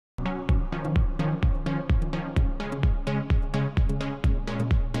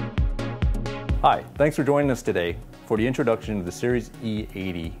Hi, thanks for joining us today for the introduction of the Series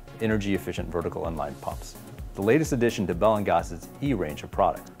E-80 energy-efficient vertical inline pumps, the latest addition to Bell & Gossett's E range of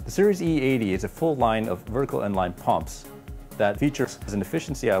products. The Series E-80 is a full line of vertical inline pumps that features an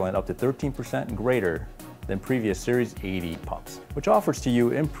efficiency island up to 13% greater than previous Series 80 pumps, which offers to you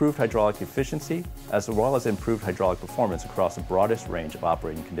improved hydraulic efficiency as well as improved hydraulic performance across the broadest range of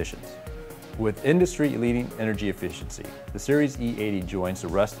operating conditions. With industry-leading energy efficiency, the Series E-80 joins the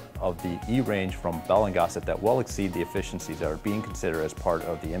rest of the E range from Bell & Gossett that well exceed the efficiencies that are being considered as part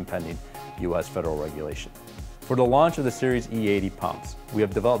of the impending U.S. federal regulation. For the launch of the Series E-80 pumps, we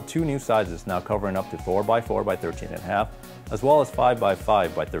have developed two new sizes now covering up to 4x4 by 13.5, as well as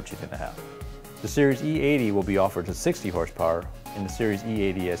 5x5 by 13.5. The Series E-80 will be offered to 60 horsepower, and the Series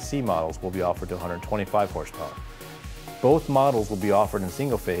E-80 SC models will be offered to 125 horsepower. Both models will be offered in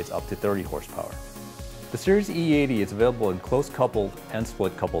single phase up to 30 horsepower. The Series E-80 is available in close-coupled and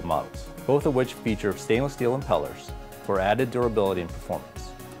split-coupled models, both of which feature stainless steel impellers for added durability and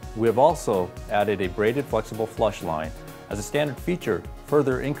performance. We have also added a braided flexible flush line as a standard feature,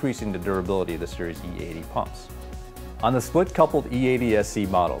 further increasing the durability of the Series E-80 pumps. On the split-coupled E-80 SC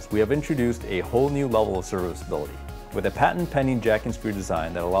models, we have introduced a whole new level of serviceability with a patent-pending jack and screw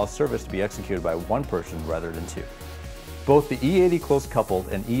design that allows service to be executed by one person rather than two. Both the E-80 close-coupled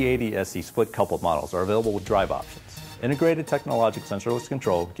and E-80 SC split-coupled models are available with drive options. Integrated Technologic sensorless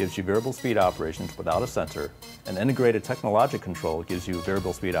control gives you variable speed operations without a sensor, and Integrated Technologic control gives you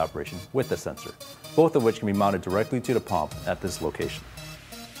variable speed operation with a sensor, both of which can be mounted directly to the pump at this location.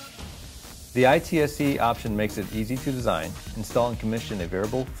 The ITSC option makes it easy to design, install, and commission a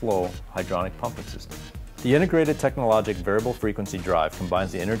variable flow hydronic pumping system. The Integrated Technologic variable frequency drive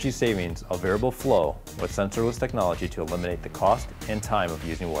combines the energy savings of variable flow with sensorless technology to eliminate the cost and time of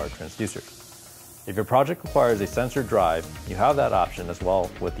using wire transducers. If your project requires a sensor drive, you have that option as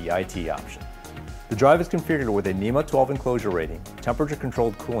well with the IT option. The drive is configured with a NEMA 12 enclosure rating,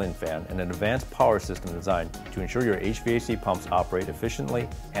 temperature-controlled cooling fan, and an advanced power system designed to ensure your HVAC pumps operate efficiently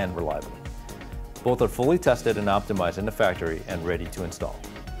and reliably. Both are fully tested and optimized in the factory and ready to install.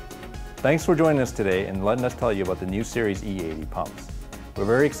 Thanks for joining us today and letting us tell you about the new Series E-80 pumps. We're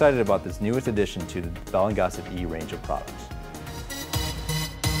very excited about this newest addition to the Bell & Gossett E range of products.